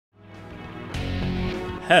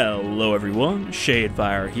Hello everyone,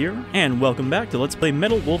 Shadefire here, and welcome back to Let's Play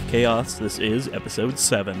Metal Wolf Chaos. This is episode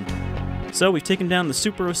 7. So we've taken down the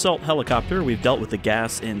Super Assault helicopter, we've dealt with the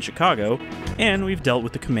gas in Chicago, and we've dealt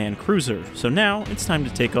with the command cruiser. So now it's time to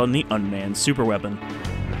take on the unmanned superweapon.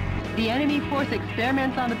 The enemy force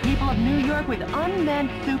experiments on the people of New York with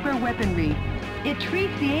unmanned super weaponry. It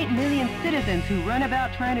treats the 8 million citizens who run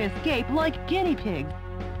about trying to escape like guinea pigs.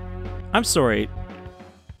 I'm sorry,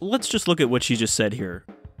 let's just look at what she just said here.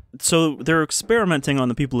 So they're experimenting on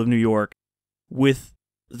the people of New York with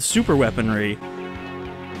super weaponry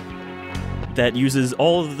that uses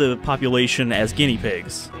all of the population as guinea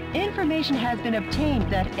pigs. Information has been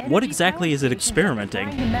obtained that what exactly is it experimenting?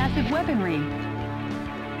 The massive weaponry.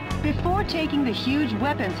 Before taking the huge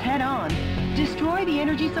weapons head-on, destroy the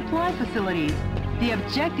energy supply facilities. The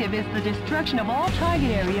objective is the destruction of all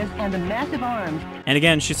target areas and the massive arms. And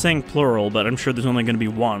again, she's saying plural, but I'm sure there's only going to be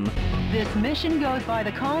one. This mission goes by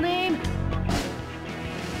the call name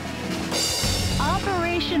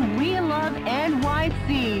Operation We Love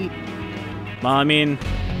NYC. Well, I mean,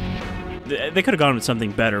 they could have gone with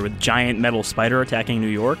something better, with giant metal spider attacking New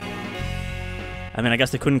York. I mean, I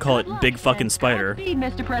guess they couldn't call it Big Fucking Spider. Godspeed,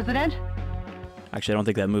 Mr. President. Actually, I don't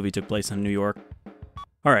think that movie took place in New York.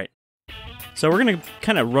 Alright. So we're going to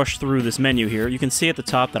kind of rush through this menu here. You can see at the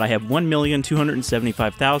top that I have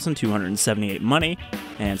 1,275,278 money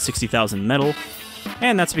and 60,000 metal.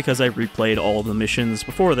 And that's because I replayed all the missions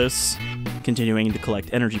before this, continuing to collect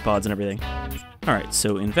energy pods and everything. Alright,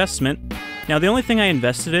 so investment. Now, the only thing I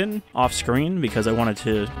invested in off-screen, because I wanted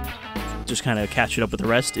to just kind of catch it up with the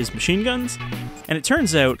rest, is machine guns. And it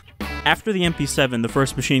turns out, after the MP7, the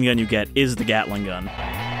first machine gun you get is the Gatling gun,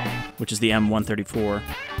 which is the M134.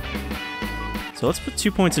 So let's put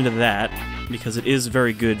 2 points into that, because it is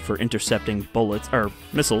very good for intercepting bullets, or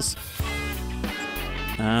missiles.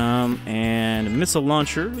 And missile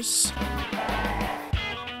launchers.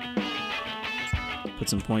 Put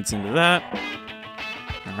some points into that.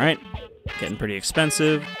 Alright, getting pretty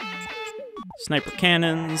expensive. Sniper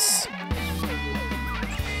cannons.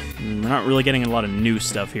 We're not really getting a lot of new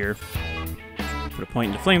stuff here. Put a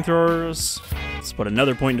point into flamethrowers. Let's put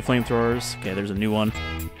another point into flamethrowers. Okay, there's a new one.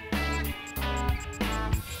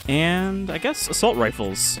 And I guess assault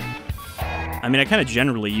rifles. I mean, I kind of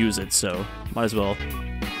generally use it, so might as well.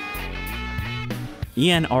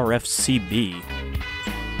 ENRFCB.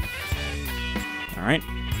 Alright.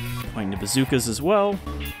 Pointing to bazookas as well.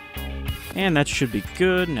 And that should be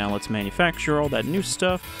good. Now let's manufacture all that new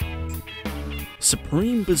stuff.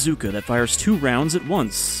 Supreme bazooka that fires 2 rounds at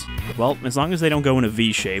once. Well, as long as they don't go in a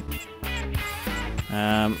V shape.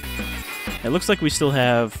 It looks like we still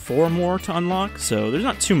have 4 more to unlock, so there's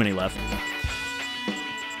not too many left.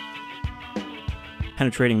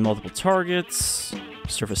 Penetrating multiple targets,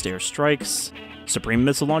 surface-to-air strikes, Supreme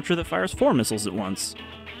missile launcher that fires 4 missiles at once.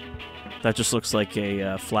 That just looks like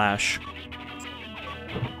a flash.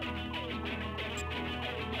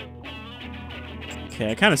 Okay,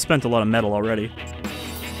 I kind of spent a lot of metal already.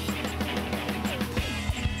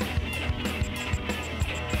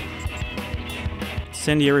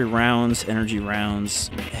 Incendiary rounds, energy rounds,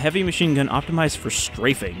 heavy machine gun optimized for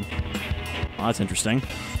strafing. Well, that's interesting.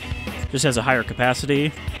 Just has a higher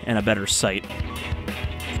capacity and a better sight.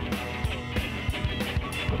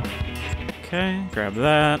 Okay, grab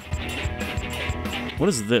that. What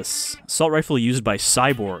is this? Assault rifle used by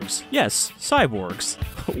cyborgs. Yes, cyborgs.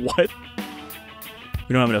 What?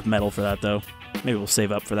 We don't have enough metal for that, though. Maybe we'll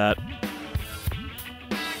save up for that.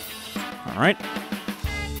 Alright.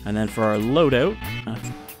 And then for our loadout,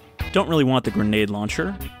 don't really want the grenade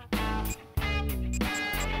launcher.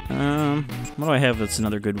 What do I have that's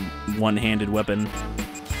another good one-handed weapon?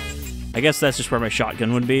 I guess that's just where my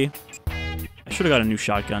shotgun would be. I should have got a new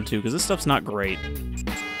shotgun, too, because this stuff's not great.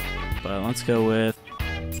 But let's go with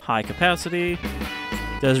high capacity.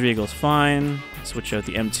 Desert Eagle's fine. Switch out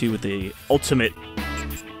the M2 with the ultimate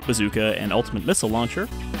bazooka and ultimate missile launcher.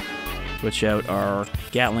 Switch out our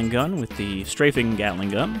Gatling gun with the strafing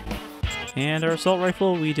Gatling gun. And our assault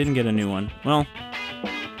rifle, we didn't get a new one. Well,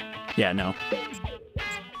 yeah, no.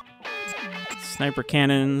 Sniper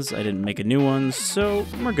cannons, I didn't make a new one, so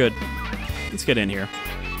we're good. Let's get in here.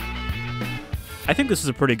 I think this is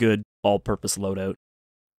a pretty good all-purpose loadout.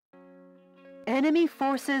 Enemy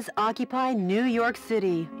forces occupy New York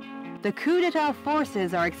City. The coup d'etat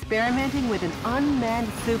forces are experimenting with an unmanned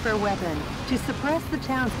super weapon to suppress the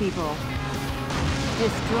townspeople.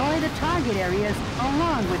 Destroy the target areas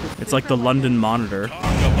along with the It's like the London Monitor.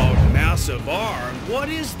 Talk about massive arm. What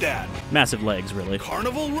is that? Massive legs, really.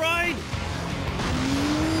 Carnival ride? Ooh,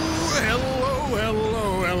 hello,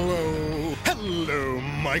 hello, hello. Hello,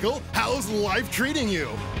 Michael. How's life treating you?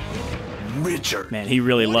 Richard. Man, he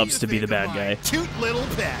really What do loves you to be the think bad of guy. my cute little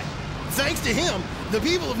pet. Thanks to him, the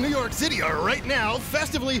people of New York City are right now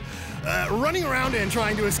festively running around and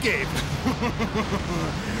trying to escape.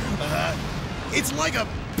 It's like a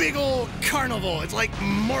big old carnival. It's like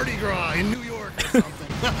Mardi Gras in New York or something.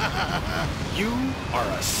 You are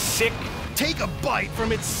a sick. Take a bite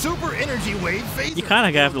from its super energy wave phaser. You kind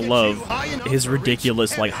of have to It'll get love you high enough his to reach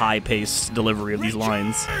ridiculous, like, heaven. high-paced delivery of these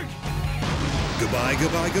lines. Richard! Goodbye,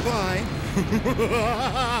 goodbye, goodbye.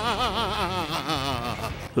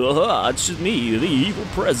 Haha, it's just me, the evil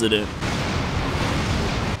president.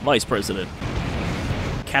 Vice President.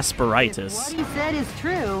 Casparaitis. What he said is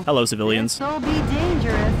true. Hello, civilians. This'll be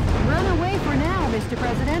dangerous. Run away for now, Mr.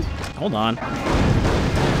 President. Hold on.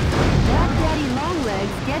 That Daddy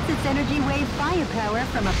Longlegs gets its energy wave firepower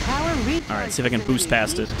from a power recharge. Alright, see if I can boost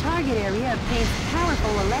past it. Each target area obtains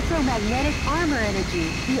powerful electromagnetic armor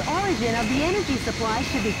energy. The origin of the energy supply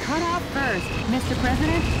should be cut off first. Mr.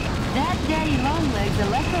 President, that Daddy Longlegs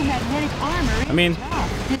electromagnetic armor is I mean,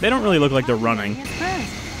 off. they don't really look like they're running. Is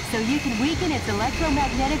first, so you can weaken its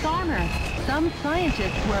electromagnetic armor. Some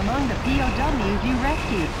scientists were among the POWs you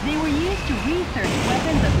rescued. They were used to research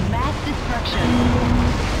weapons of mass destruction.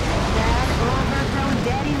 That overgrown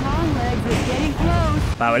Daddy Longlegs is getting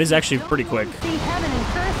close. Wow, it is actually pretty quick. Don't see heaven in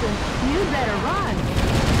person. You'd better run.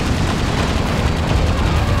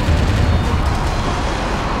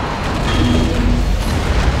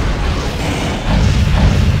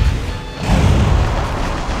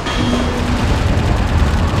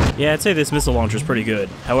 Yeah, I'd say this missile launcher's pretty good.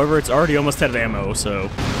 However, it's already almost out of ammo, so...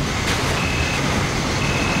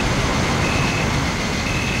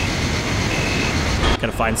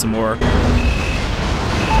 Gotta find some more.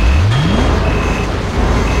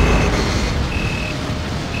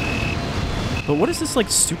 But what is this, like,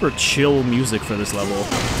 super chill music for this level?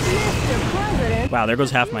 Mr. President, Wow, there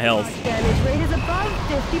goes half my health. damage rate is above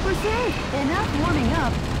 50%. Enough warming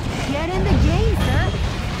up. Get in the game, sir.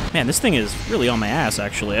 Man, this thing is really on my ass,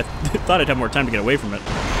 actually. I thought I'd have more time to get away from it.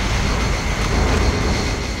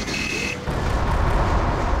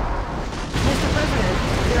 Mr. President,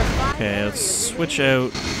 there are 5 Okay, let's areas switch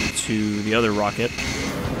out to the other rocket.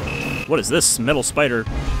 What is this? Metal spider.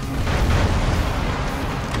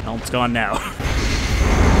 Oh, it's gone now.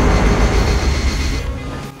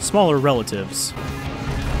 Smaller relatives.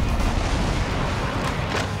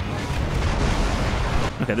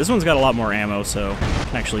 Okay, this one's got a lot more ammo, so I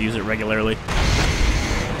can actually use it regularly.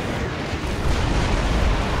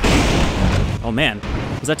 Oh man,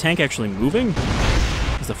 was that tank actually moving?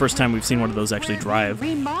 It's the first time we've seen one of those actually drive.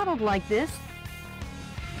 remodeled like this.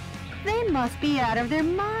 They must be out of their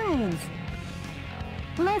minds.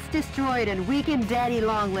 Let's destroy it and weaken Daddy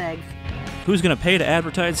Longlegs. Who's gonna pay to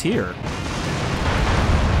advertise here?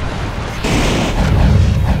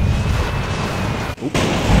 Oop.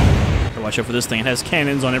 Gotta watch out for this thing. It has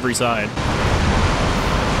cannons on every side.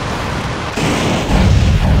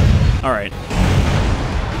 Alright.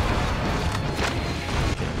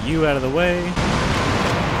 Get you out of the way.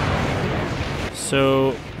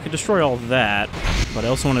 So, I could destroy all that, but I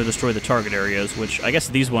also want to destroy the target areas, which I guess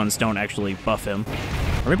these ones don't actually buff him.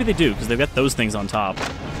 Or maybe they do, because they've got those things on top.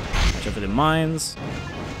 Watch out for the mines.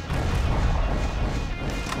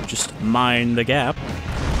 Just mine the gap.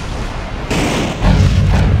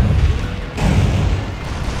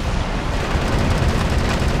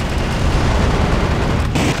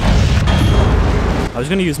 I was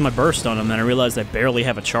going to use my burst on him, then I realized I barely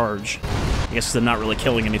have a charge. I guess because I'm not really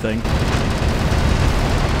killing anything.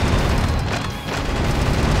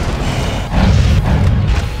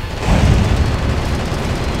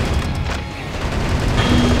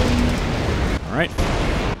 Alright.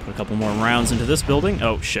 Put a couple more rounds into this building.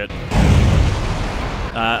 Oh, shit.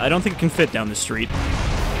 I don't think it can fit down the street.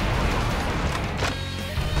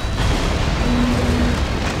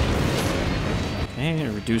 Okay,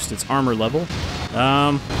 it reduced its armor level.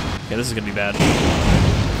 Okay, this is gonna be bad.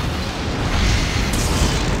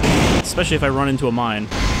 Especially if I run into a mine.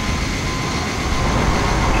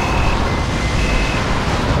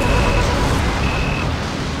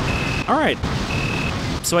 Alright.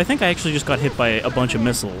 So I think I actually just got hit by a bunch of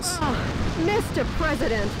missiles. Oh, Mr.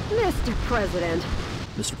 President, Mr. President.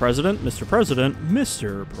 Mr. President, Mr. President,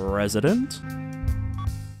 Mr. President.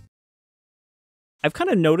 I've kind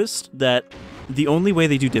of noticed that the only way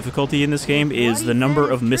they do difficulty in this game is the number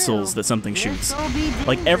of missiles that something shoots.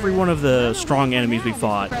 Like, every one of the strong enemies we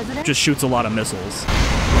fought just shoots a lot of missiles.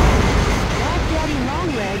 That Daddy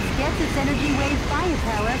Longlegs gets gets its energy wave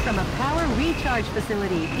firepower from a power recharge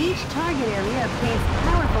facility. Each target area obtains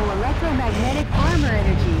powerful electromagnetic armor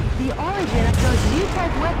energy. The origin of those new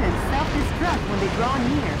type weapons self-destruct when they draw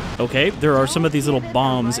near. Okay, there are some of these little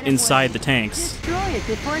bombs inside the tanks. Destroy it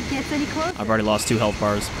before it gets any closer. I've already lost 2 health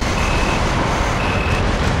bars.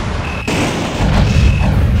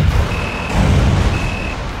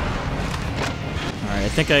 Alright, I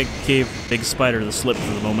think I gave Big Spider the slip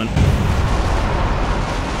for the moment.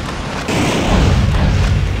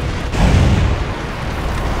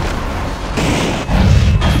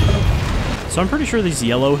 So I'm pretty sure these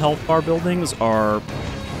yellow health bar buildings are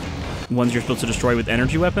ones you're supposed to destroy with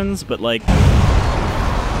energy weapons, but like,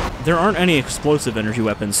 there aren't any explosive energy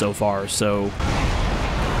weapons so far, so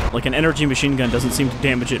like an energy machine gun doesn't seem to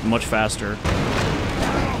damage it much faster.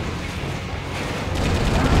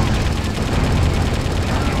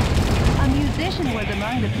 A musician was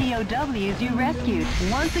among the POWs you rescued.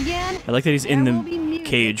 Once again, I like that he's in the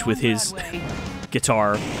cage with his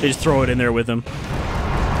guitar. They just throw it in there with him.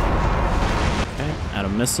 Okay, out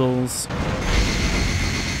of missiles.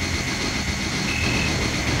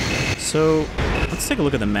 So, let's take a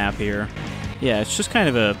look at the map here. Yeah, it's just kind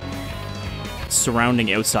of a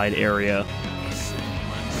surrounding outside area.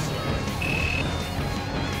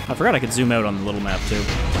 I forgot I could zoom out on the little map, too.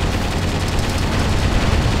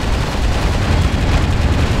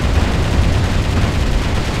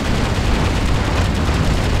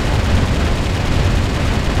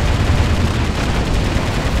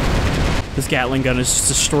 This Gatling gun is just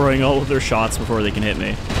destroying all of their shots before they can hit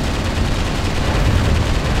me.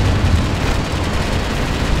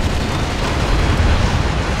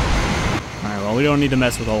 Well, we don't need to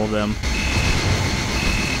mess with all of them.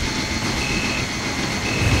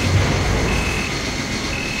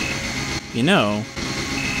 You know,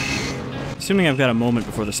 assuming I've got a moment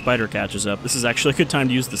before the spider catches up, this is actually a good time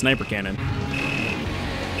to use the sniper cannon.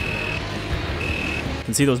 I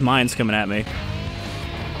can see those mines coming at me.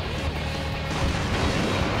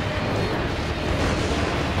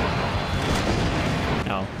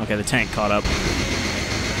 Oh, okay, the tank caught up.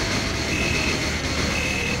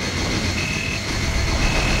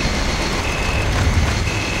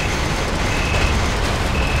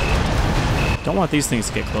 Don't want these things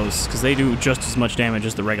to get close, because they do just as much damage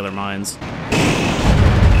as the regular mines.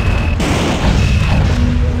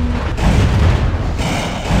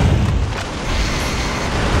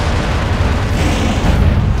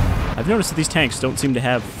 I've noticed that these tanks don't seem to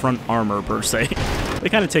have front armor, per se. They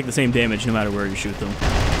kind of take the same damage no matter where you shoot them.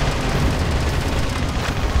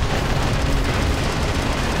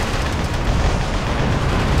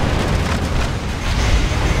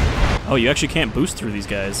 Oh, you actually can't boost through these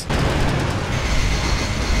guys.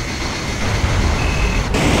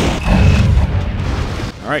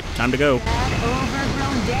 Alright, time to go. That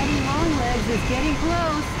overgrown daddy longlegs is getting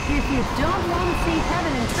close. If you don't want to see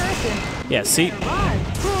heaven in person, Yeah, see? run.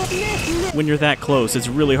 When you're that close, it's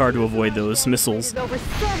really hard to avoid those missiles. Over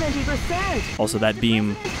 70%. Also, that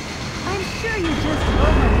beam. I'm sure you just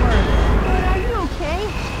overworked, but are you okay?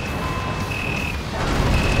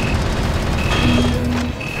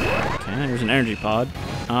 Okay, there's an energy pod.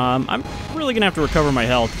 I'm really gonna have to recover my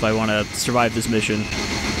health if I want to survive this mission.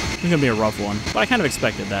 It's gonna be a rough one, but I kind of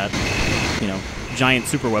expected that. You know, giant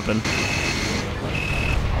super weapon.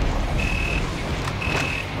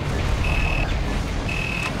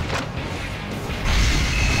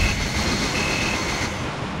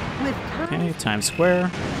 Okay, Times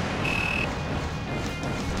Square.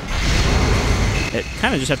 It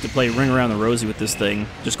kind of just have to play ring around the rosy with this thing,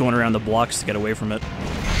 just going around the blocks to get away from it.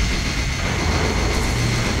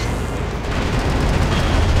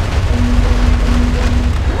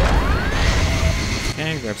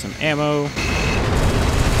 Okay, grab some ammo.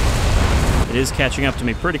 It is catching up to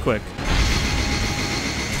me pretty quick.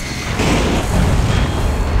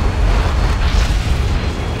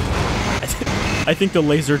 I think the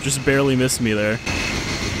laser just barely missed me there.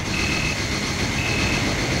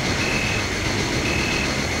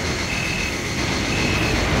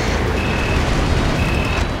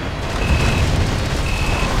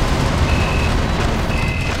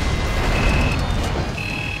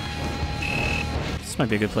 This might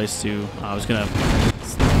be a good place to... I was gonna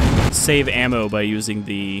save ammo by using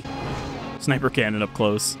the sniper cannon up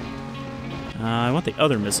close. I want the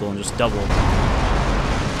other missile and just double.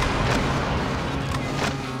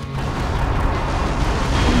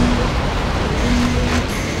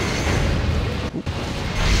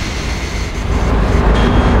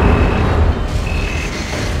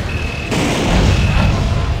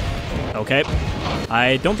 Okay.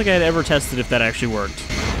 I don't think I had ever tested if that actually worked.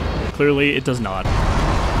 Clearly, it does not.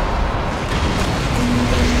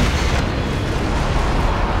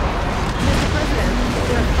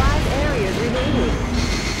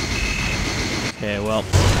 Okay, well,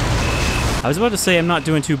 I was about to say I'm not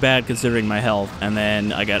doing too bad considering my health, and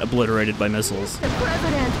then I got obliterated by missiles. Mr.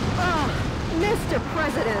 President! Oh, Mr.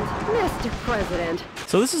 President! Mr. President!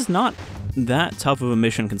 So this is not that tough of a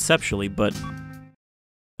mission conceptually, but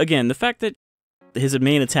again, the fact that his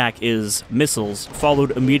main attack is missiles,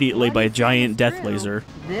 followed immediately by a giant death laser.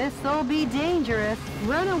 This'll be dangerous.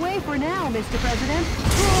 Run away for now, Mr. President.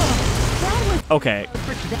 That was Okay,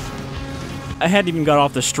 I hadn't even got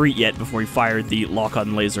off the street yet before he fired the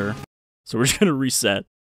lock-on laser. So we're just gonna reset.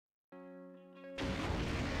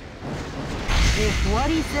 If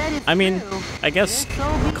what he said is I mean, true, I guess,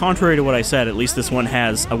 this'll be contrary to what I said, at least this one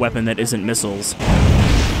has a weapon that isn't missiles. That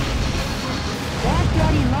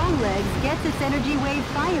Daddy Longlegs gets its energy wave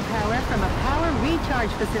firepower from a power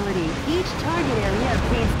recharge facility. Each target area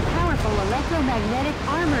obtains powerful electromagnetic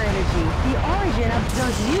armor energy. The origin of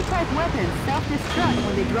those new type weapons self-destruct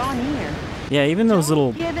when they draw near. Yeah, even those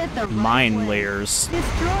little Give it the right mine way. layers,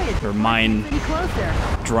 Destroy it. or mine Any closer.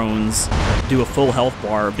 drones, do a full health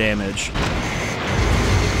bar of damage.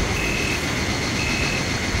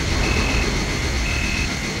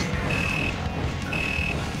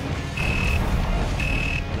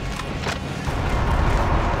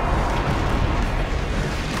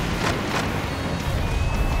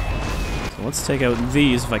 So let's take out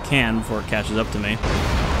these if I can before it catches up to me.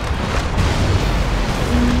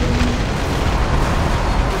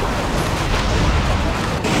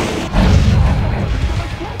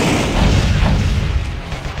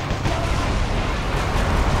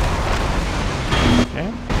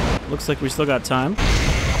 Looks like we still got time.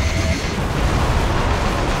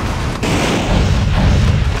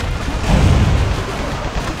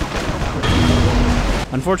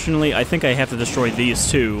 Unfortunately, I think I have to destroy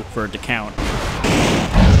these two for it to count.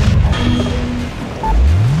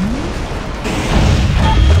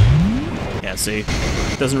 Yeah, see?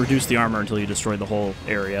 It doesn't reduce the armor until you destroy the whole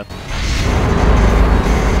area.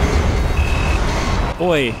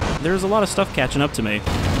 Boy, there's a lot of stuff catching up to me.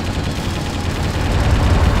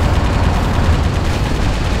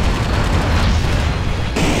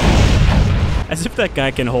 As if that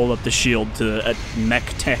guy can hold up the shield to a mech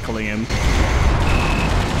tackling him.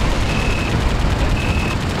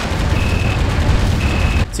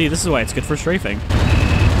 See, this is why it's good for strafing.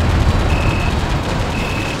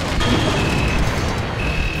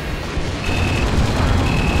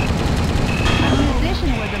 The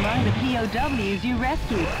musician was among the POWs you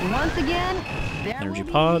rescued. Once again, there Energy will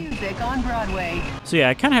be pod. music on Broadway. So yeah,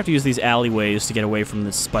 I kind of have to use these alleyways to get away from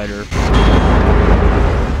this spider.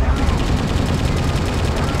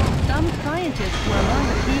 Some scientists were among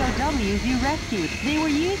the POWs you rescued. They were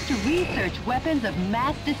used to research weapons of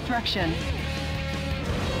mass destruction.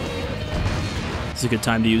 It's a good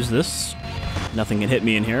time to use this. Nothing can hit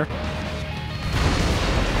me in here.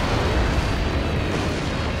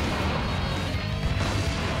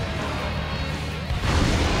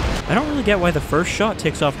 I don't really get why the first shot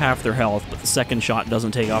takes off half their health, but the second shot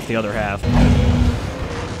doesn't take off the other half.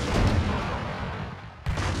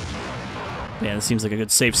 Yeah, this seems like a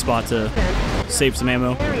good safe spot to save some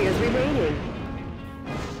ammo. Areas remaining.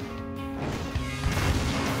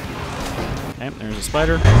 Okay, there's a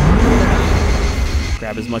spider.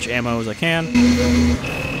 Grab as much ammo as I can.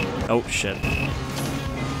 Oh, shit.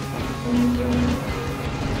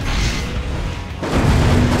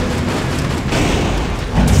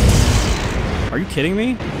 Are you kidding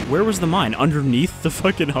me? Where was the mine? Underneath the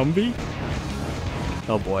fucking Humvee?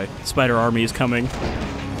 Oh boy, spider army is coming.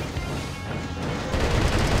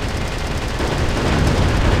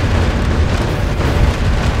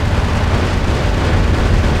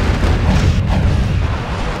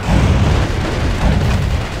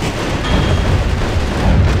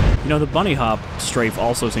 You know, the bunny hop strafe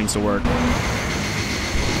also seems to work.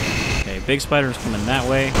 Okay, big spider's coming that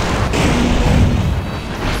way.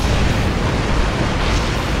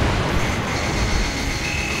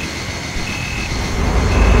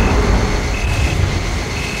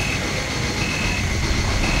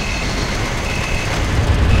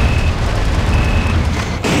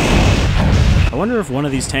 I wonder if one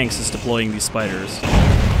of these tanks is deploying these spiders.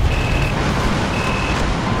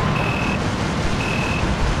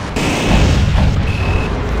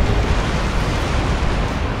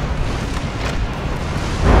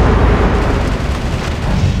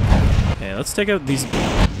 Okay, let's take out these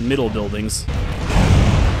middle buildings.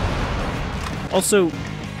 Also,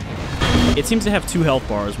 it seems to have two health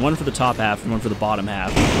bars, one for the top half and one for the bottom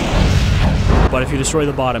half. But if you destroy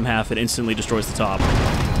the bottom half, it instantly destroys the top.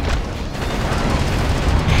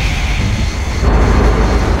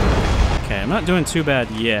 Okay, I'm not doing too bad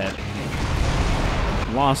yet.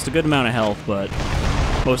 Lost a good amount of health, but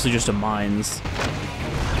Mostly just to mines.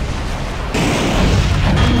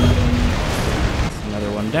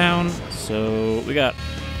 Another one down. So we got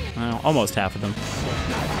almost half of them.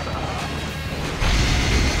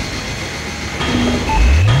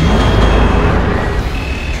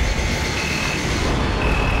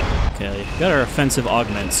 Okay, got our offensive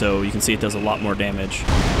augment, so you can see it does a lot more damage.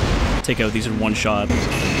 Take out these in one shot. Mr.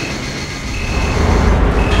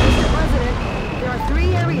 President, there are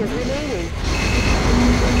 3 areas remaining.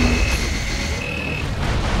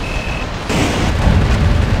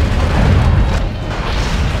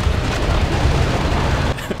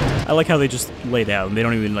 I like how they just lay down. They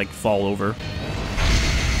don't even, like, fall over.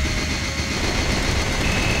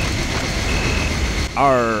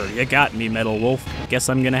 Arr, you got me, Metal Wolf. Guess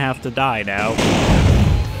I'm gonna have to die now.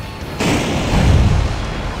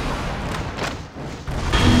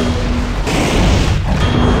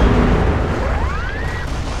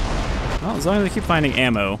 Well, as long as they keep finding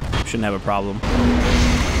ammo, shouldn't have a problem.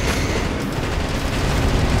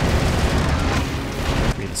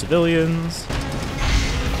 Free the civilians.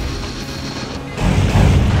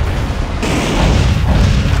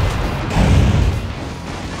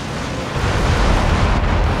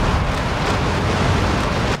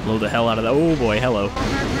 Blow the hell out of that. Oh boy, hello.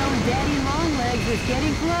 Daddy Longlegs is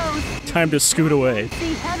getting close. Time to scoot away.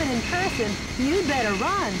 See heaven in person. You'd better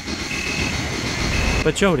run.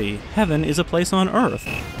 But Jody, heaven is a place on Earth.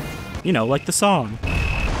 You know, like the song.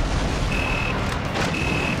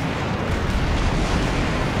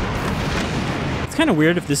 It's kind of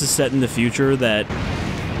weird if this is set in the future that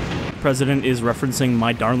the President is referencing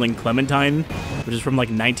My Darling Clementine, which is from like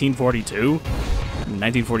 1942,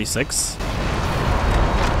 1946.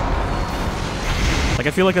 Like,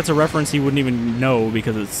 I feel like that's a reference he wouldn't even know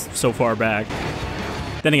because it's so far back.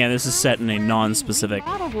 Then again, this is set in a non-specific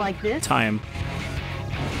time.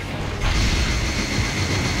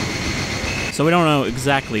 So we don't know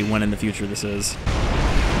exactly when in the future this is.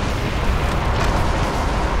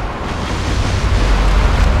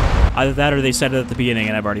 Either that or they said it at the beginning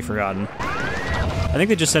and I've already forgotten. I think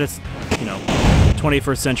they just said it's, you know,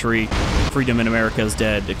 21st century, freedom in America is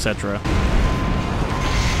dead, etc.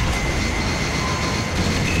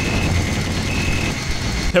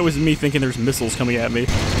 That was me thinking there's missiles coming at me.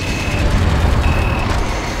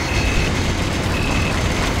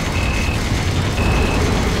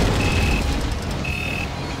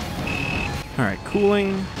 Alright,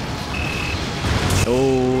 cooling.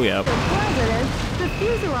 Oh, yeah.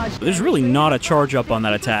 There's really not a charge up on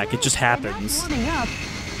that attack, it just happens.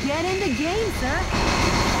 Get in the game, sir.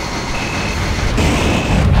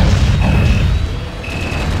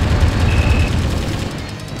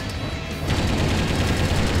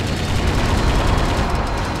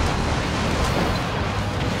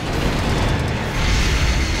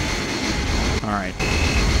 Alright.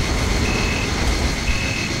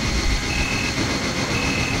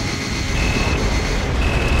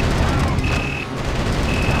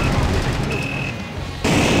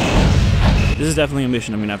 This is definitely a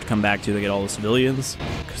mission I'm gonna have to come back to get all the civilians,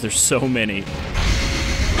 because there's so many.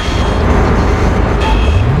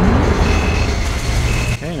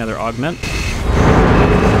 Okay, another augment.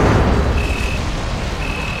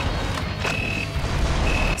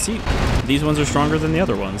 See, these ones are stronger than the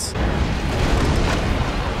other ones.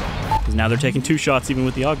 Because now they're taking 2 shots even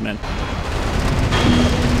with the augment.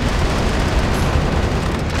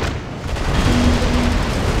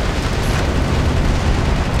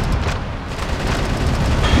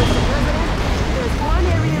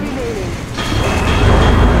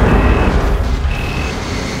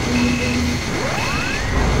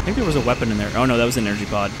 I think there was a weapon in there. Oh no, that was an energy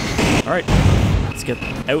pod. Alright, let's get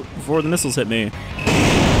out before the missiles hit me.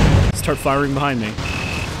 Start firing behind me.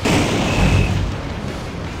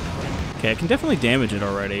 Okay, I can definitely damage it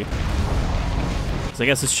already. So I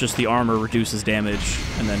guess it's just the armor reduces damage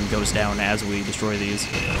and then goes down as we destroy these.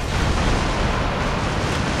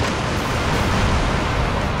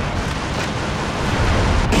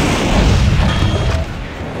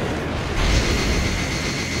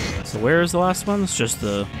 So where is the last one? It's just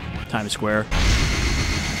the Times Square.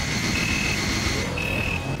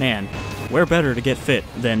 Man, where better to get fit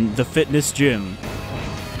than the fitness gym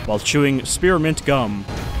while chewing spearmint gum?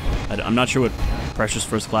 I'm not sure what Precious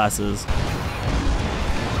First Class is.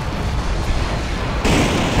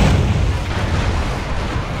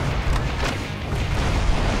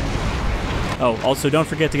 Oh, also don't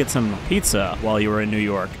forget to get some pizza while you were in New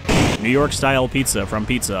York. New York style pizza from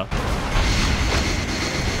Pizza.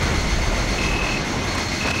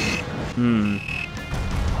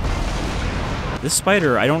 This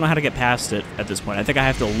spider, I don't know how to get past it at this point. I think I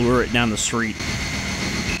have to lure it down the street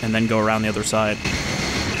and then go around the other side.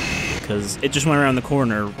 because it just went around the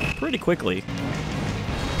corner pretty quickly.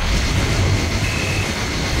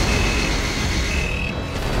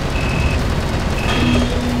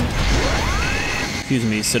 Excuse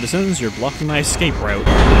me, citizens, you're blocking my escape route.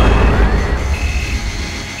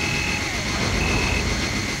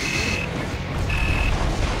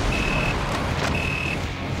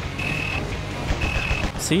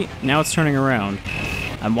 See, now it's turning around.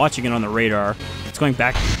 I'm watching it on the radar. It's going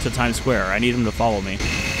back to Times Square. I need him to follow me.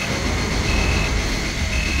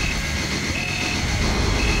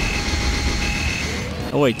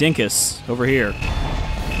 Oh wait, Dinkus, over here.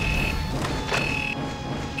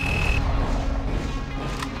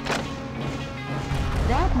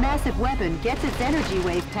 That massive weapon gets its energy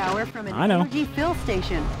wave power from an energy fill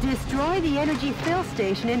station. Destroy the energy fill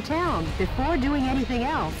station in town before doing anything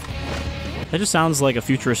else. That just sounds like a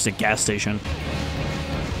futuristic gas station.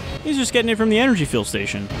 He's just getting it from the energy fill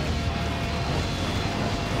station.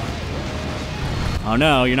 Oh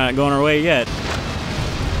no, you're not going our way yet.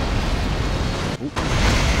 Oop.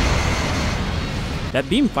 That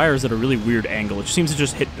beam fires at a really weird angle. It seems to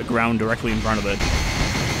just hit the ground directly in front of it.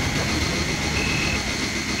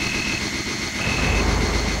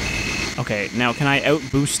 Okay, now can I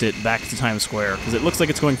outboost it back to Times Square? Because it looks like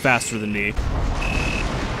it's going faster than me.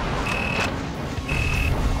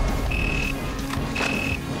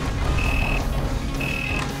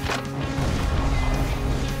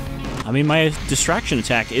 I mean, my distraction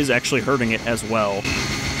attack is actually hurting it as well.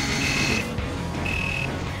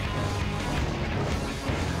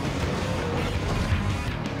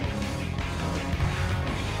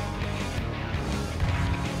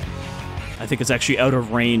 I think it's actually out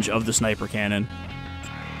of range of the sniper cannon.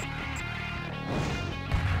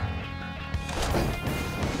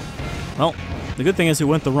 Well, the good thing is it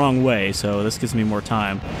went the wrong way, so this gives me more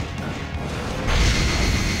time.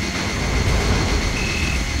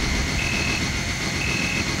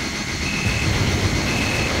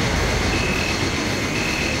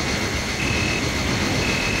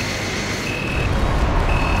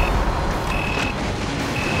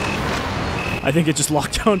 I think it just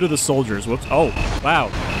locked onto the soldiers. Whoops. Oh, wow.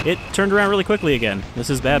 It turned around really quickly again. This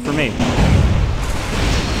is bad for me.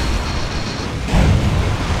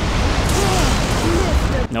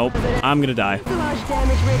 Nope. I'm gonna die. Fuselage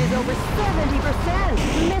damage rate is over 70%.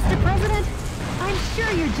 Mr. President, I'm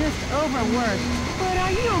sure you're just overworked, but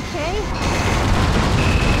are you okay?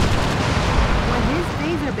 When his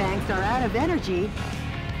phaser banks are out of energy,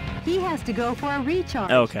 he has to go for a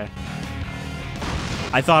recharge. Okay.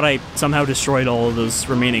 I thought I somehow destroyed all of those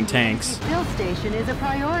remaining tanks. The fill station is a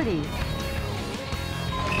priority.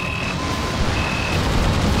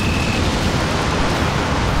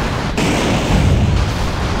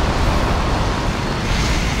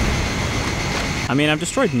 I mean, I've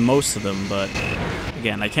destroyed most of them, but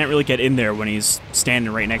again, I can't really get in there when he's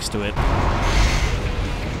standing right next to it.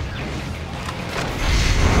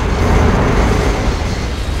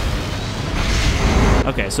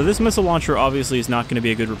 Okay, so this missile launcher obviously is not going to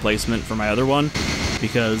be a good replacement for my other one,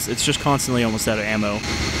 because it's just constantly almost out of ammo.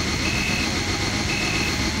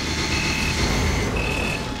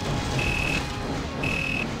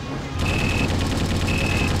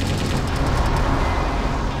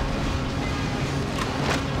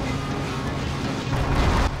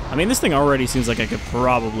 I mean, this thing already seems like I could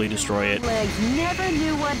probably destroy it. Legs never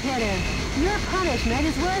knew what hit him. Your punishment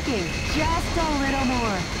is working. Just a little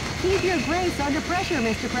more. Keep your grace under pressure,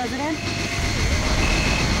 Mr. President.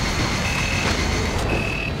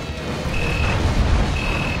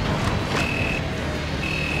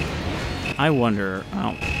 I wonder...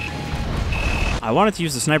 Oh. I wanted to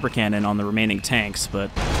use the sniper cannon on the remaining tanks,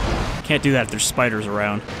 but can't do that if there's spiders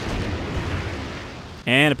around.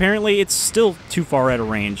 And apparently it's still too far out of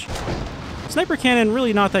range. Sniper cannon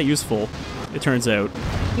really not that useful, it turns out.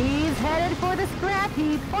 He's headed for the scrap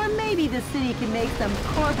heap, or maybe the city can make some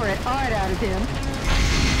corporate art out of him.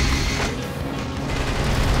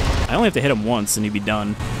 I only have to hit him once and he'd be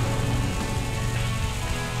done.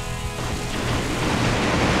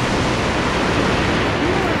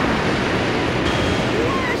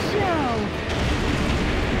 What a show!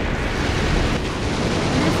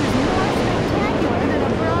 This is more spectacular than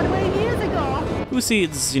a Broadway musical. Who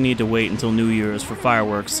sees you need to wait until New Year's for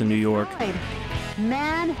fireworks in New York?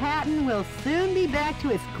 Manhattan will soon be back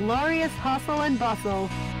to its glorious hustle and bustle.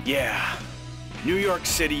 Yeah, New York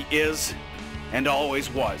City is, and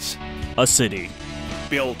always was, A city.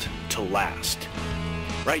 built to last.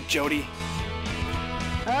 Right, Jody?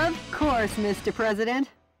 Of course, Mr. President.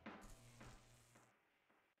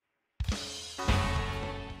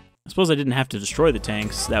 I suppose I didn't have to destroy the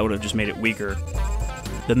tanks. That would have just made it weaker.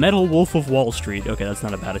 The Metal Wolf of Wall Street. Okay, that's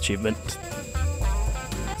not a bad achievement.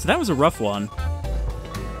 So that was a rough one.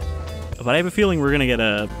 But I have a feeling we're gonna get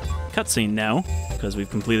a cutscene now, because we've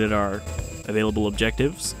completed our available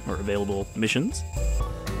objectives, or available missions.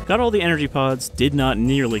 Got all the energy pods, did not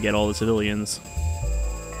nearly get all the civilians.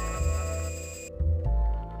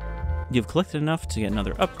 You've collected enough to get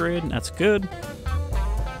another upgrade, that's good.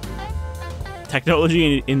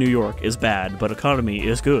 Technology in New York is bad, but economy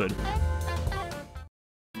is good.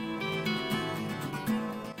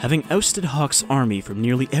 Having ousted Hawk's army from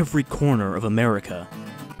nearly every corner of America,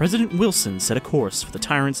 President Wilson set a course for the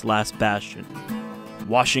tyrant's last bastion,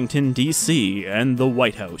 Washington, D.C. and the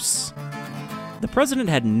White House. The president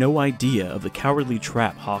had no idea of the cowardly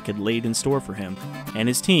trap Hawk had laid in store for him and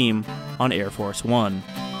his team on Air Force One.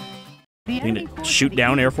 You gonna shoot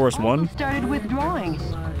down Air Force One? Started withdrawing.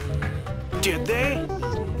 Did they?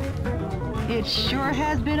 It sure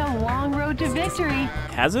has been a long road to victory.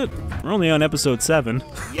 Has it? We're only on episode 7.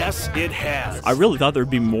 Yes, it has. I really thought there'd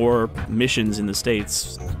be more missions in the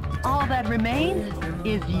States. All that remains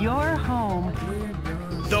is your home.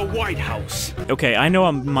 The White House. Okay, I know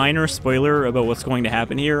a minor spoiler about what's going to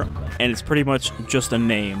happen here, and it's pretty much just a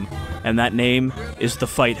name. And that name is the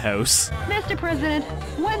Fight House. Mr. President,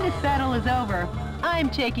 when this battle is over, I'm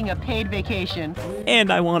taking a paid vacation.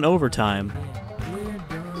 And I want overtime.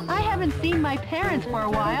 I haven't seen my parents for a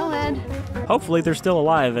while, and Hopefully they're still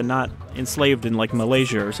alive and not enslaved in, like,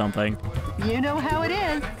 Malaysia or something. you know how it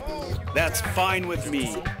is. That's fine with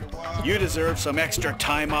me. You deserve some extra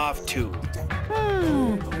time off, too.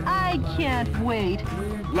 I can't wait.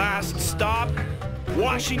 Last stop,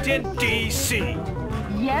 Washington, D.C.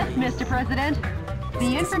 Yes, Mr. President.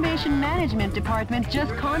 The Information Management Department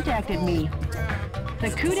just contacted me. The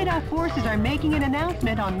coup d'etat forces are making an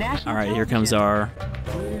announcement on national Alright, here comes television.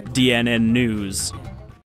 our DNN News.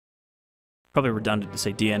 Probably redundant to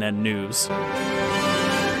say DNN News.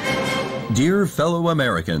 Dear fellow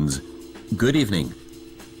Americans, good evening.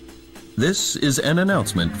 This is an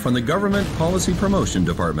announcement from the Government Policy Promotion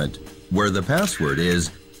Department, where the password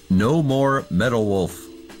is No More Metal Wolf.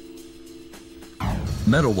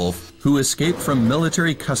 Metal Wolf, who escaped from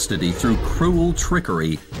military custody through cruel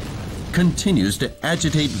trickery, continues to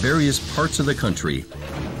agitate various parts of the country.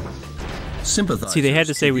 Sympathizers. See, they had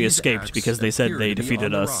to say we these escaped acts because they said appear they to be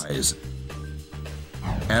defeated on the us. rise.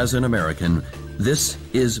 As an American, this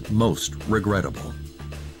is most regrettable.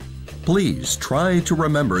 Please try to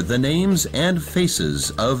remember the names and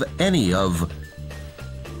faces of any of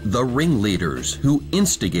the ringleaders who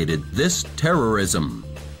instigated this terrorism.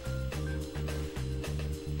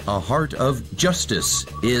 A heart of justice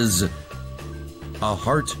is a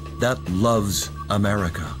heart that loves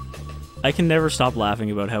America. I can never stop laughing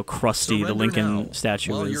about how crusty the Surrender Lincoln now,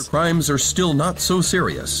 statue while is. your crimes are still not so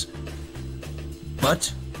serious.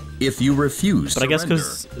 But if you refuse But I guess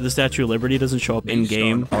because the Statue of Liberty doesn't show up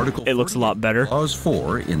in-game, it looks a lot better. Clause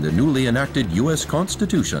 4 in the newly enacted U.S.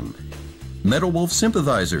 Constitution, Metal Wolf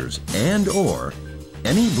sympathizers and/or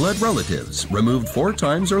any blood relatives removed 4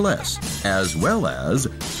 times or less, as well as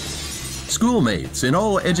schoolmates in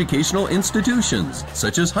all educational institutions,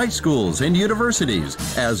 such as high schools and universities,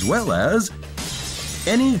 as well as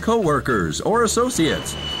any co-workers or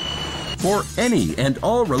associates. For any and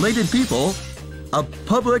all related people, a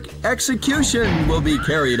public execution will be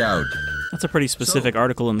carried out. That's a pretty specific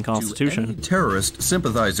article in the To any Constitution. terrorist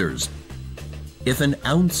sympathizers, if an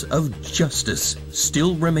ounce of justice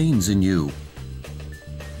still remains in you,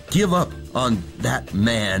 give up on that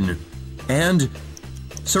man and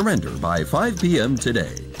surrender by 5 p.m.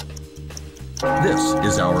 today. This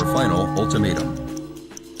is our final ultimatum.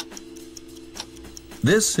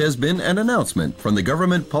 This has been an announcement from the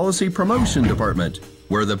Government Policy Promotion Department,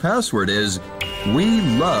 where the password is We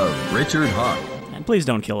Love Richard Hawk. And please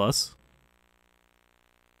don't kill us.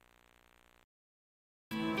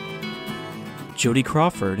 Jody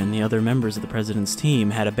Crawford and the other members of the president's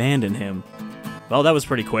team had abandoned him. Well, that was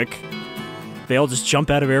pretty quick. They all just jump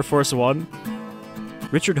out of Air Force One.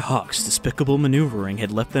 Richard Hawk's despicable maneuvering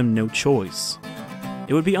had left them no choice.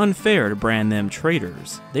 It would be unfair to brand them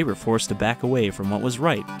traitors. They were forced to back away from what was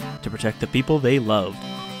right to protect the people they loved.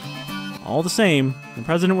 All the same, the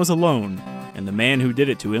president was alone, and the man who did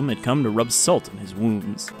it to him had come to rub salt in his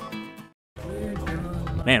wounds.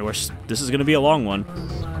 Man, this is going to be a long one.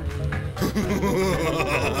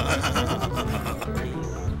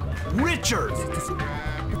 Richard!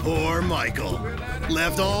 Poor Michael.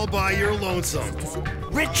 Left all by your lonesome.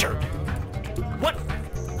 Richard!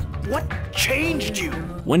 What changed you?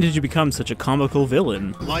 When did you become such a comical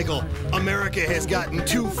villain? Michael, America has gotten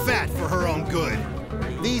too fat for her own good.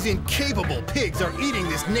 These incapable pigs are eating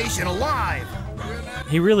this nation alive.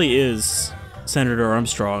 He really is Senator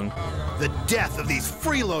Armstrong. The death of these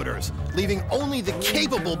freeloaders, leaving only the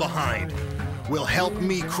capable behind, will help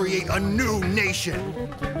me create a new nation.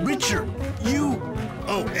 Richard, you...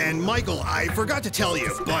 Oh, and Michael, I forgot to tell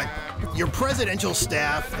you, but your presidential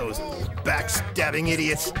staff, those backstabbing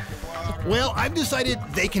idiots, well, I've decided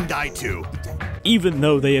they can die too. Even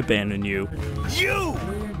though they abandon you. You!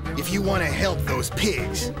 If you want to help those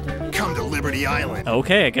pigs, come to Liberty Island.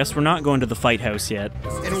 Okay, I guess we're not going to the fight house yet.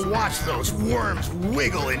 And watch those worms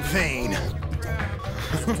wiggle in vain.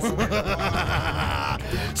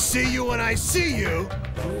 See you when I see you.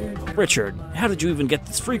 Richard, how did you even get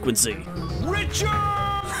this frequency? Richard!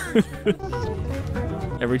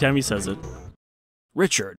 Every time he says it.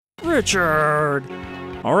 Richard. Richard!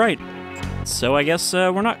 Alright, so I guess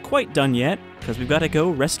we're not quite done yet, because we've got to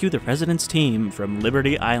go rescue the president's team from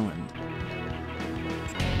Liberty Island.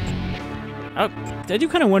 I do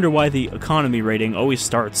kind of wonder why the economy rating always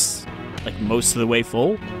starts, like, most of the way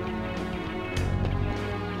full.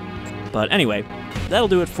 But anyway, that'll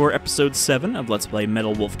do it for episode 7 of Let's Play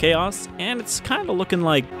Metal Wolf Chaos, and it's kind of looking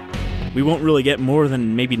like we won't really get more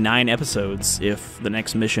than maybe 9 episodes if the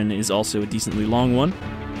next mission is also a decently long one.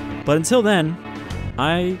 But until then,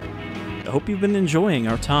 I hope you've been enjoying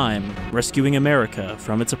our time rescuing America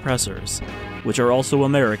from its oppressors, which are also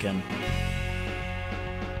American.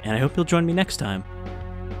 And I hope you'll join me next time.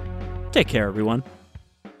 Take care, everyone.